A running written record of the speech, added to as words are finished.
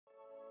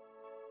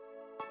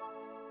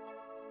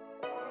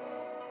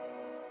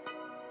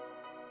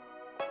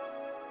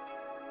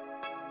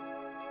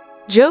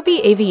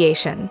Joby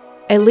Aviation,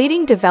 a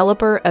leading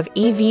developer of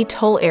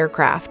eVTOL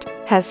aircraft,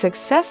 has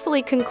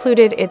successfully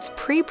concluded its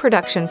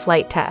pre-production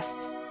flight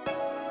tests.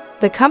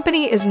 The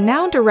company is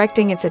now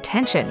directing its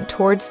attention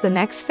towards the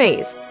next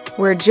phase,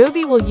 where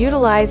Joby will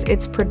utilize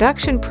its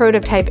production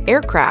prototype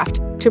aircraft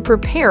to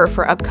prepare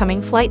for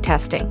upcoming flight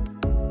testing.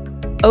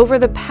 Over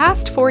the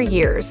past 4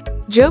 years,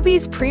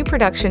 Joby's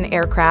pre-production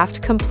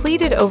aircraft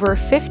completed over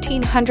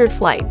 1,500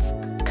 flights,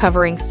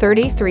 covering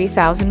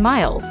 33,000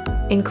 miles,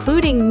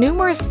 including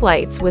numerous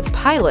flights with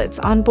pilots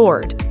on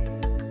board.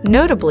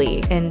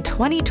 Notably, in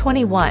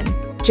 2021,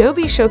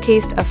 Joby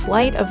showcased a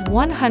flight of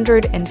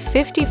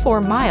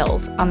 154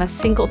 miles on a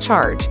single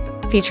charge,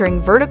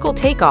 featuring vertical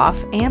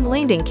takeoff and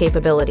landing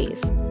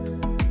capabilities.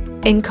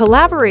 In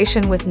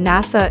collaboration with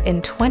NASA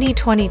in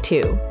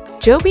 2022,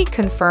 Joby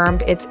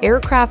confirmed its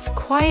aircraft's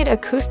quiet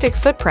acoustic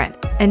footprint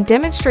and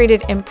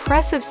demonstrated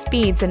impressive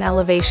speeds and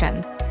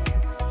elevation.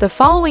 The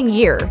following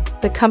year,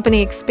 the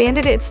company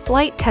expanded its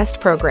flight test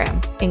program,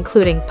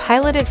 including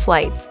piloted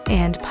flights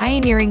and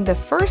pioneering the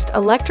first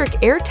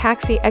electric air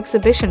taxi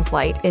exhibition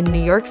flight in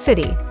New York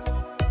City.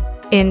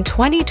 In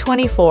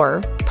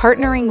 2024,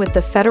 partnering with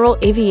the Federal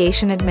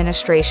Aviation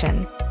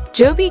Administration,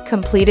 Joby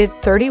completed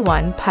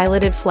 31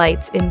 piloted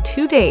flights in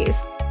 2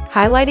 days,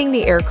 highlighting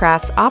the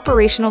aircraft's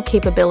operational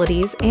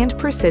capabilities and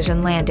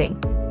precision landing.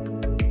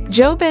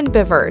 Joby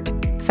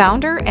Aviation,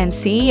 founder and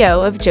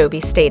CEO of Joby,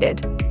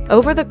 stated,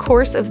 "Over the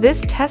course of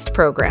this test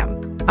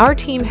program, our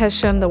team has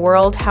shown the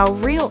world how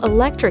real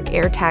electric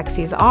air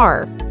taxis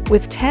are,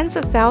 with tens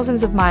of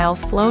thousands of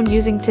miles flown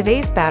using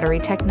today's battery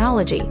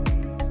technology."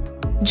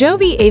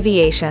 Joby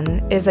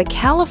Aviation is a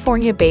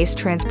California-based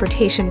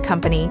transportation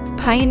company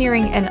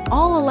pioneering an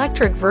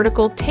all-electric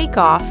vertical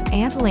takeoff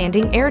and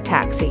landing air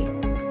taxi.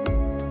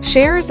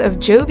 Shares of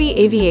Joby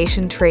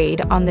Aviation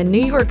trade on the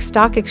New York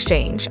Stock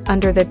Exchange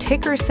under the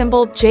ticker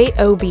symbol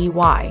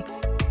JOBY.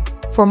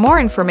 For more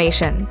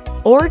information,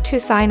 or to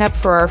sign up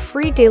for our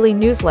free daily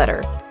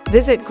newsletter,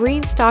 visit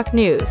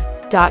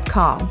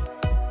greenstocknews.com.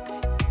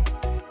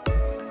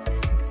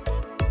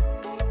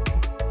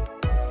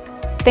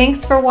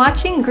 Thanks for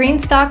watching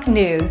Greenstock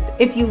News.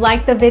 If you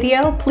liked the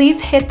video, please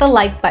hit the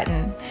like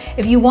button.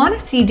 If you want to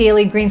see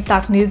daily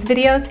Greenstock News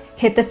videos,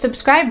 hit the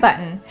subscribe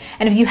button.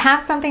 And if you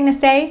have something to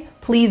say,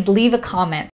 please leave a comment.